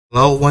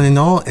Hello one and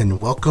all,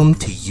 and welcome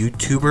to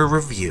YouTuber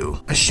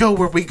Review, a show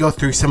where we go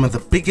through some of the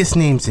biggest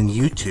names in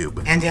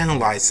YouTube and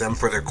analyze them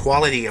for their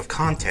quality of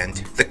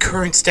content, the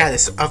current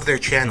status of their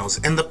channels,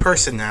 and the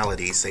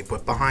personalities they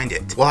put behind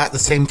it, while at the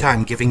same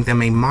time giving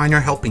them a minor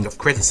helping of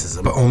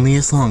criticism, but only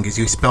as long as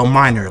you spell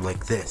minor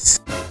like this.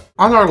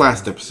 On our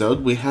last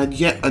episode, we had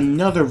yet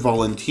another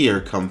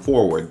volunteer come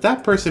forward,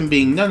 that person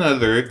being none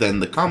other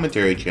than the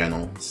commentary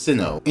channel,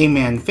 Sinn0h, a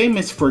man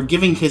famous for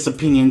giving his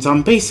opinions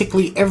on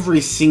basically every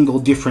single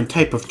different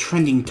type of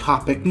trending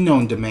topic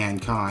known to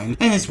mankind,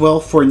 and as well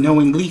for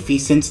knowing Leafy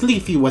since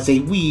Leafy was a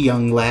wee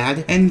young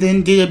lad, and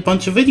then did a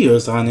bunch of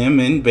videos on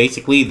him, and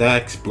basically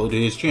that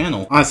exploded his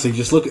channel. Honestly,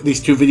 just look at these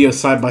two videos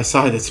side by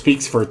side, it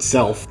speaks for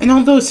itself. And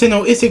although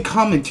Sinn0h is a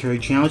commentary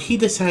channel, he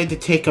decided to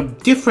take a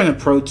different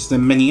approach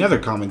than many other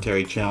commentary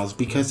channels,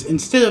 because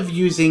instead of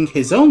using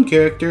his own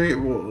character,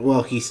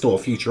 well, he stole a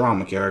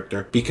Futurama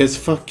character, because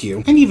fuck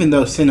you. And even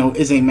though Sinn0h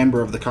is a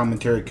member of the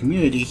commentary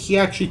community, he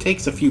actually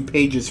takes a few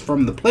pages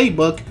from the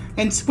playbook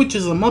and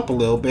switches them up a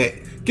little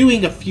bit,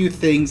 doing a few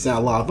things that a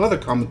lot of other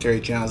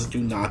commentary channels do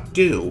not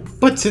do.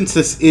 But since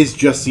this is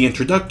just the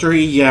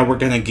introductory, yeah, we're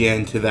gonna get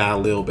into that a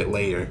little bit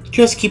later.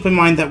 Just keep in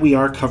mind that we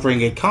are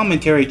covering a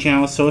commentary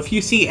channel, so if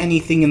you see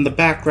anything in the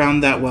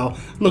background that, well,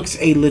 looks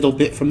a little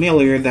bit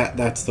familiar,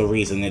 that's the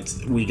reason.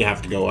 We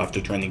have to go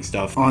after trending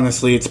stuff.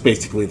 Honestly, it's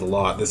basically the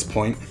law at this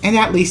point. And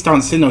at least on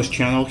Sinn0h's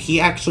channel,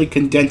 he actually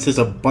condenses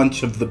a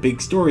bunch of the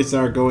big stories that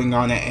are going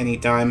on at any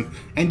time,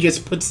 and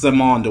just puts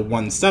them onto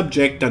one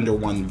subject under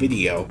one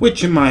video,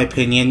 which in my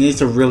opinion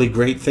is a really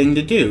great thing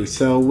to do.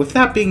 So with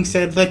that being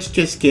said, let's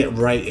just get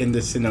right into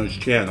Sinn0h's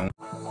channel.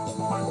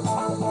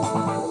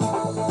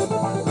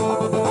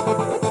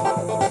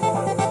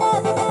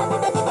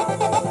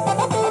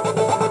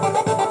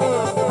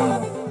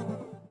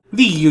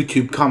 The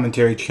YouTube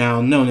commentary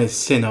channel known as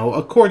Sinn0h,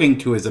 according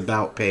to his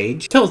About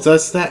page, tells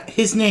us that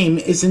his name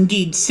is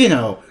indeed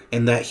Sinn0h,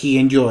 and that he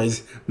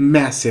enjoys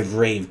massive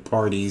rave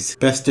parties.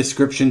 Best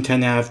description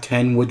 10 out of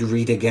 10 would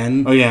read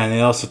again. Oh yeah, and it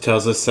also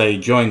tells us that he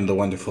joined the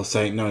wonderful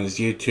site known as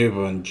YouTube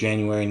on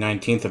January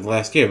 19th of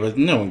last year, but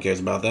no one cares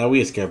about that, we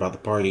just care about the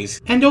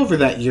parties. And over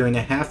that year and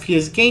a half, he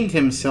has gained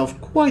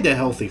himself quite a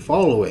healthy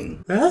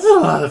following. That's a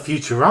lot of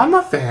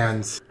Futurama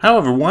fans!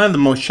 However, one of the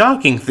most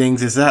shocking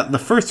things is that the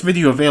first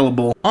video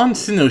available on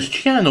Sinn0h's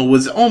channel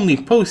was only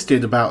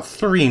posted about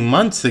 3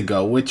 months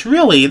ago, which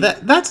really,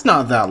 that's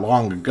not that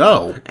long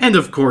ago. And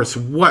of course,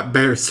 what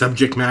better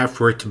subject matter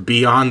for it to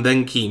be on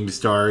than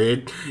Keemstar?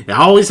 It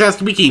always has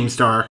to be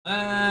Keemstar.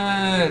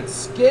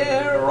 Let's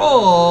get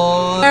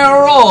on.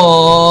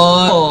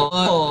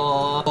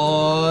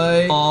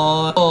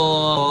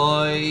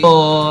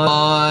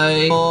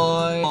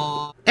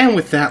 And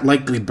with that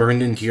likely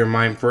burned into your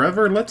mind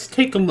forever, let's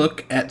take a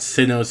look at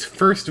Sinn0h's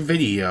first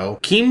video,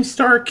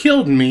 Keemstar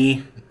Killed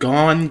Me,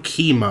 Gone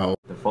Chemo.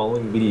 The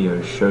following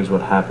video shows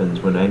what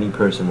happens when any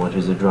person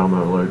watches a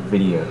drama alert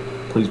video.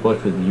 Please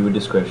watch with viewer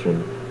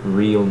discretion.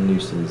 Real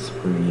nooses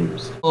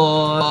reviews. Into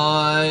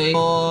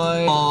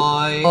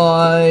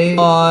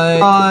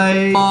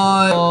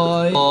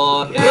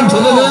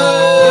the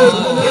news!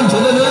 Into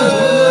the news!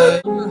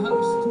 Your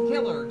host,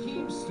 Killer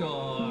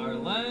Keemstar.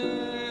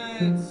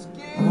 Let's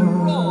get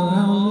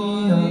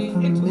right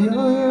into the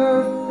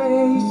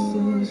news.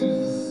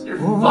 You're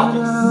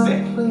fucking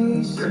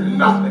sick. You're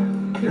nothing.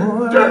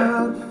 You're dirt.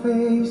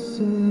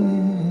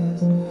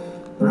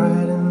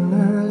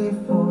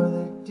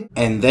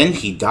 And then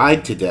he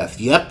died to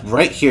death. Yep,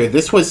 right here.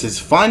 This was his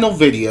final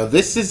video.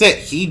 This is it.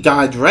 He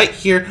died right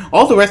here.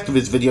 All the rest of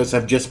his videos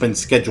have just been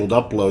scheduled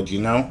upload, you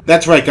know?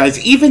 That's right,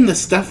 guys. Even the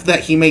stuff that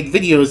he made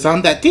videos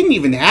on that didn't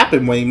even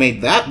happen when he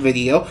made that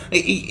video.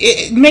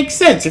 It makes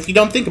sense if you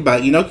don't think about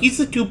it, you know? He's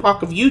the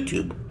Tupac of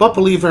YouTube. But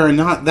believe it or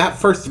not, that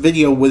first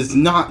video was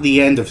not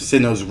the end of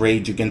Sinn0h's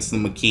rage against the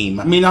Makeem.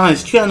 I mean, on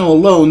his channel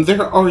alone,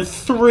 there are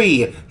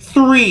three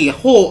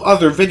whole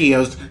other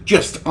videos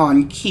just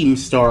on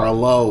Keemstar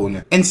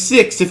alone. And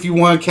 6 if you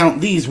want to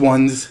count these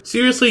ones.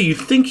 Seriously, you'd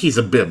think he's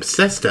a bit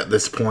obsessed at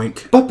this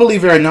point. But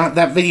believe it or not,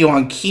 that video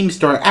on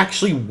Keemstar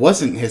actually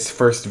wasn't his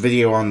first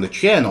video on the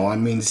channel. I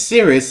mean,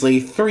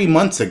 seriously, 3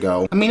 months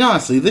ago. I mean,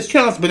 honestly, this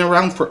channel's been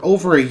around for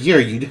over a year.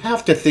 You'd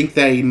have to think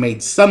that he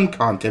made some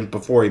content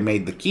before he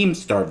made the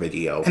Keemstar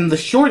video. And the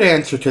short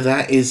answer to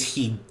that is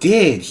he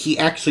did. He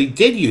actually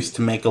did used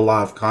to make a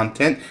lot of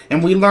content,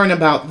 and we learn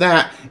about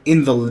that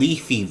in the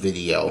Leafy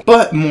video.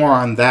 But more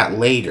on that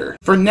later.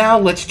 For now,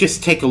 let's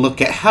just take a look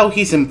at how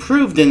he's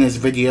improved in his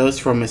videos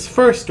from his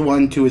first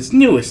one to his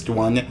newest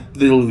one,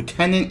 the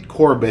Lieutenant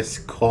Corbus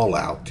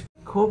Callout.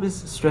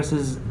 Corbus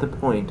stresses the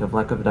point of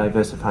lack of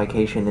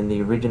diversification in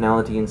the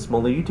originality in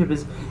smaller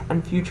YouTubers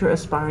and future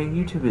aspiring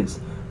YouTubers,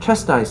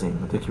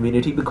 chastising the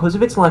community because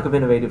of its lack of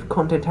innovative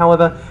content.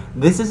 However,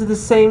 this is the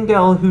same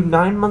girl who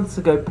 9 months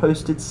ago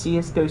posted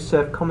CSGO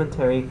Surf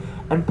commentary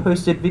and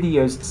posted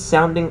videos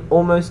sounding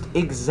almost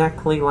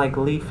exactly like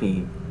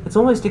Leafy. It's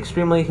almost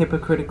extremely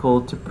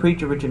hypocritical to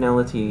preach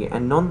originality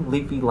and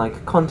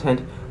non-Leafy-like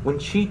content when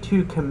she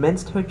too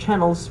commenced her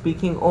channel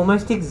speaking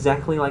almost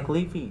exactly like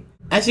Leafy.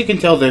 As you can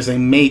tell, there's a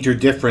major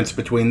difference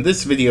between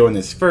this video and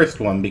his first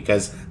one,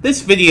 because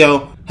this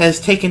video has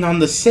taken on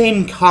the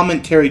same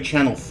commentary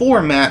channel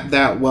format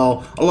that,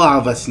 well, a lot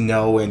of us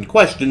know and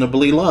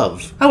questionably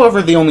love.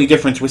 However, the only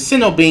difference with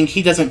Sinn0h being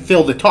he doesn't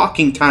fill the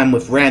talking time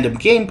with random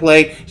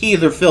gameplay, he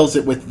either fills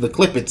it with the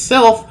clip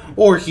itself,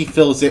 or he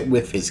fills it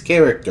with his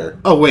character.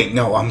 Oh wait,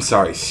 no, I'm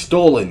sorry,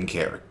 stolen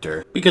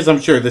character. Because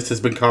I'm sure this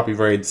has been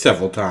copyrighted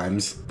several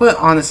times. But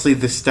honestly,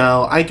 this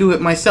style, I do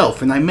it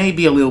myself, and I may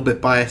be a little bit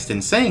biased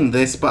in saying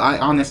this, but I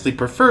honestly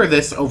prefer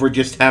this over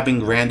just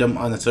having random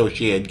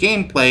unassociated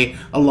gameplay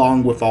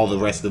along with all the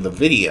rest of the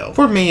video.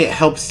 For me, it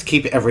helps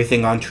keep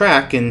everything on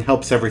track and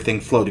helps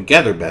everything flow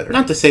together better.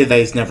 Not to say that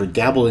he's never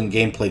dabbled in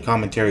gameplay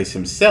commentaries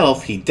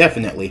himself, he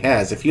definitely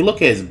has. If you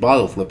look at his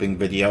bottle flipping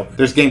video,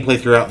 there's gameplay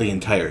throughout the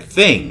entire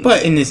thing.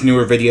 But in his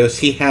newer videos,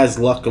 he has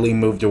luckily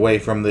moved away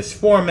from this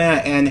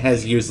format and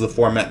has used the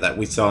format that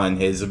we saw in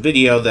his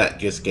video that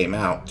just came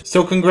out.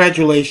 So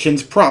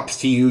congratulations,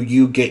 props to you,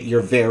 you get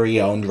your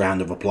very own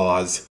round of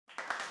applause.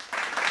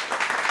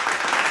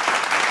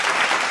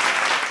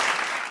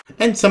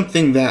 And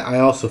something that I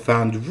also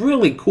found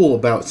really cool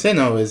about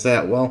Sinn0h is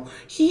that, well,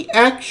 he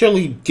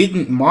actually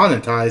didn't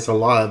monetize a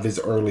lot of his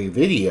early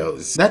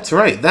videos. That's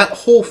right, that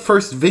whole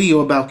first video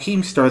about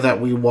Keemstar that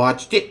we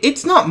watched,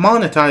 it's not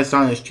monetized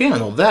on his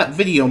channel. That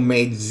video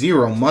made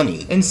zero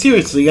money. And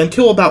seriously,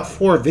 until about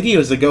 4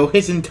 videos ago,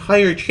 his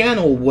entire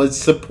channel was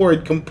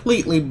supported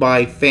completely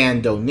by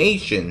fan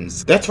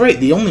donations. That's right,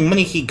 the only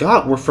money he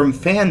got were from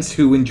fans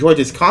who enjoyed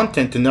his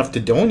content enough to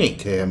donate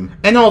to him.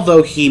 And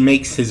although he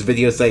makes his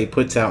videos that he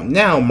puts out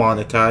now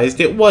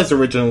monetized, it was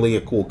originally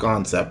a cool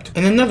concept.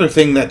 And another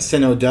thing that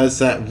Sinn0h does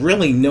that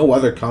really no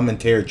other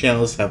commentary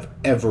channels have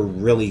ever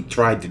really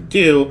tried to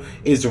do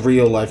is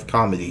real life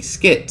comedy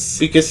skits.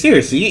 Because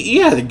seriously,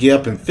 you had to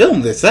get up and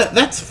film this.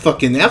 That's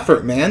fucking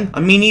effort, man.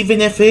 I mean,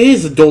 even if it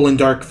is a Dolan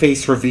Dark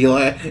face reveal,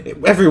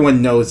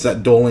 everyone knows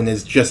that Dolan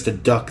is just a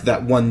duck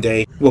that one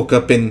day woke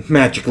up and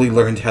magically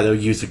learned how to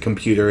use a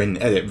computer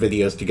and edit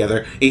videos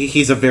together.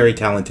 He's a very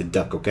talented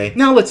duck, okay?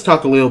 Now let's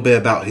talk a little bit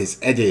about his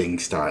editing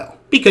style.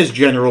 Because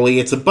generally,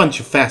 it's a bunch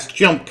of fast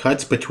jump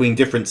cuts between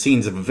different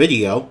scenes of a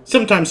video,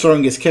 sometimes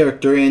throwing his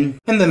character in,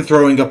 and then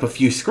throwing up a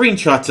few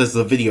screenshots as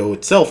the video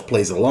itself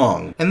plays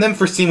along. And then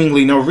for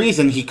seemingly no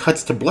reason, he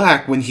cuts to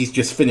black when he's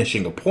just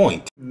finishing a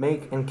point.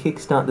 Make and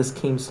kickstart this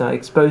Keemstar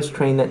exposed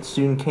train that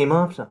soon came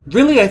after.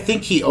 Really, I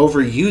think he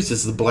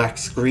overuses the black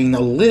screen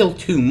a little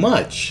too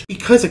much.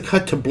 Because a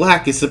cut to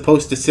black is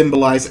supposed to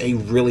symbolize a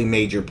really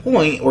major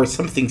point, or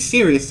something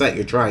serious that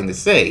you're trying to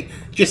say.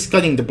 Just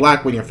cutting to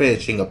black when you're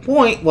finishing a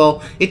point,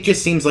 well, it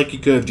just seems like you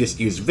could have just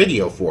used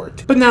video for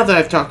it. But now that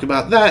I've talked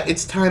about that,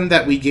 it's time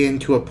that we get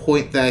into a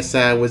point that I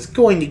said I was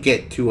going to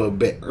get to a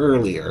bit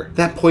earlier.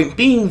 That point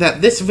being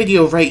that this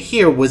video right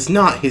here was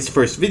not his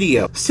first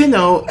video.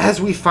 Sinn0h, as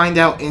we find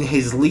out in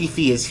his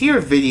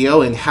LeafyIsHere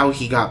video and how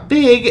he got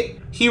big,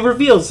 he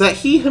reveals that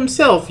he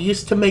himself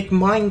used to make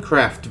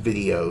Minecraft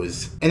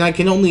videos. And I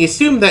can only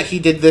assume that he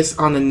did this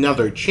on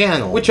another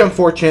channel, which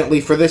unfortunately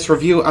for this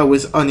review I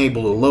was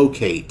unable to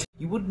locate.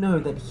 You would know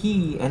that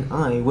he and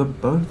I were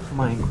both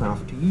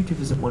Minecraft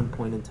YouTubers at one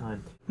point in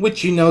time.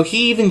 Which, you know,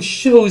 he even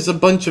shows a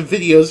bunch of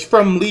videos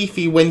from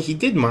Leafy when he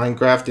did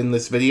Minecraft in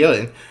this video,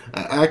 and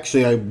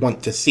actually I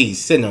want to see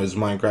Sinn0h's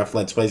Minecraft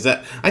Let's Plays.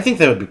 I think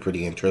that would be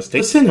pretty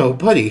interesting. So Sinn0h,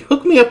 buddy,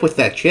 hook me up with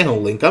that channel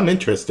link, I'm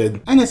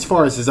interested. And as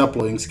far as his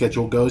uploading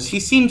schedule goes, he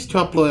seems to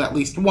upload at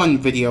least one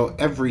video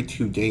every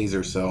 2 days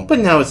or so. But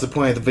now is the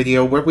point of the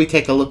video where we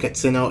take a look at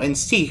Sinn0h and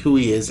see who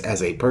he is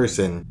as a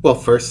person. Well,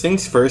 first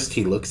things first,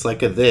 he looks like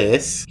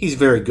this. He's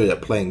very good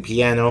at playing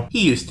piano. He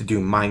used to do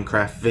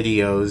Minecraft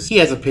videos. He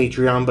has a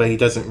Patreon, but he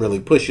doesn't really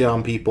push it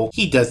on people.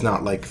 He does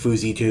not like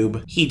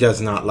FouseyTube. He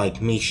does not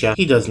like Misha.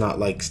 He does not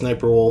like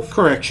Sniper Wolf.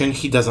 Correction,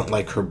 he doesn't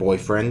like her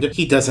boyfriend.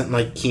 He doesn't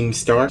like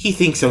Keemstar. He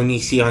thinks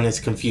Onision is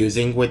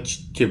confusing,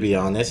 which, to be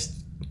honest,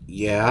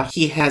 yeah.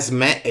 He has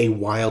met a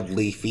wild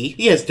Leafy.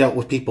 He has dealt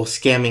with people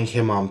scamming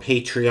him on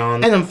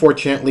Patreon. And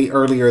unfortunately,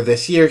 earlier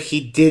this year,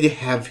 he did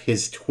have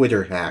his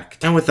Twitter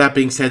hacked. And with that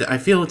being said, I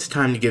feel it's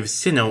time to give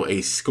Sinn0h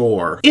a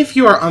score. If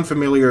you are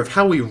unfamiliar with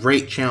how we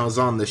rate channels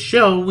on the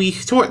show, we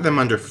sort them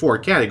under 4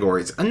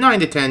 categories. A 9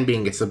 to 10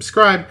 being a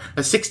subscribe,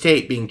 a 6 to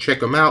 8 being check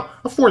them out,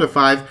 a 4 to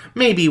 5,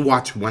 maybe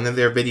watch one of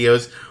their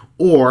videos,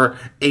 or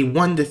a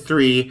 1 to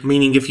 3,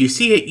 meaning if you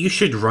see it, you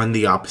should run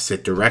the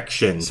opposite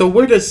direction. So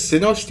where does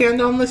Sinn0h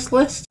stand on this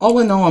list? All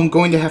in all, I'm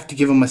going to have to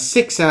give him a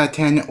 6 out of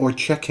 10 or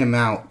check him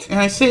out. And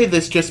I say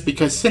this just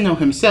because Sinn0h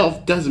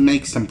himself does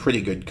make some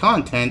pretty good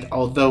content,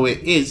 although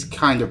it is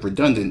kind of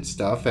redundant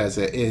stuff, as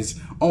it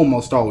is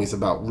almost always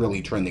about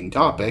really trending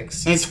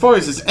topics. And as far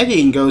as his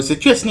editing goes, it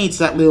just needs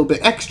that little bit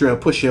extra to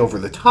push it over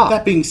the top.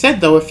 That being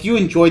said though, if you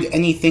enjoyed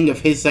anything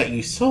of his that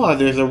you saw,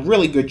 there's a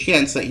really good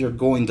chance that you're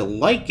going to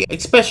like it,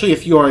 especially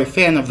if you are a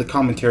fan of the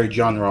commentary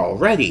genre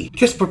already.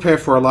 Just prepare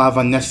for a lot of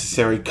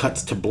unnecessary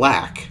cuts to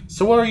black.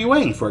 So what are you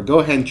waiting for? Go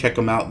ahead and check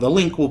them out. The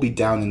link will be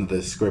down in the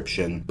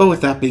description. But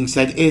with that being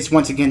said, it is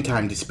once again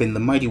time to spin the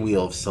mighty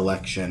wheel of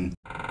selection.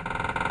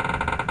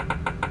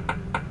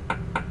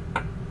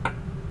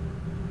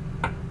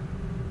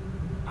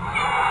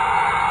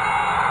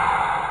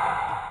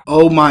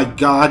 Oh my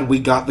god, we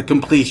got the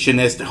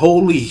completionist.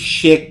 Holy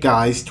shit,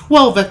 guys.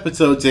 12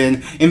 episodes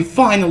in, and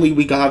finally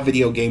we got a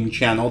video game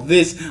channel.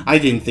 This, I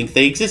didn't think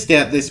they existed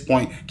at this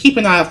point. Keep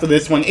an eye out for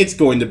this one. It's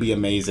going to be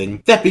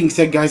amazing. That being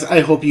said, guys,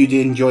 I hope you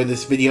did enjoy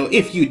this video.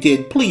 If you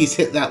did, please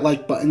hit that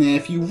like button, and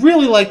if you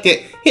really liked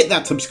it, hit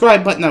that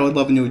subscribe button. I would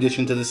love a new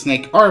addition to the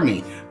Snake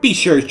Army. Be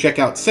sure to check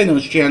out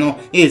Sinn0h's channel.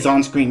 It is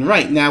on screen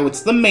right now.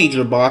 It's the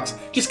major box.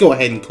 Just go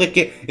ahead and click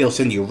it. It'll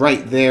send you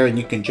right there, and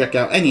you can check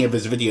out any of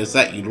his videos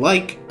that you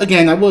like.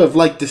 Again, I would have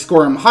liked to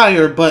score him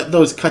higher, but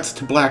those cuts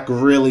to black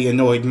really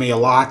annoyed me a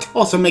lot.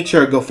 Also, make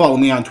sure to go follow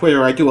me on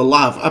Twitter. I do a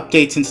lot of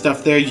updates and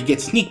stuff there. You get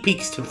sneak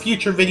peeks to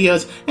future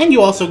videos, and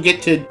you also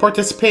get to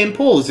participate in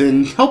polls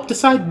and help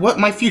decide what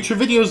my future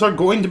videos are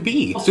going to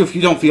be. So if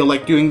you don't feel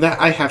like doing that,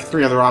 I have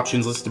 3 other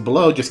options listed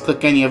below. Just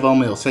click any of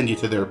them. It'll send you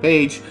to their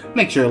page.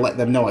 Make sure to let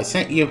them know I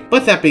sent you.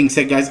 But that being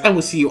said, guys, I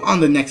will see you on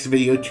the next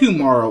video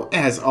tomorrow.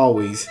 As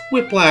always,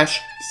 Whiplash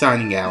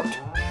signing out.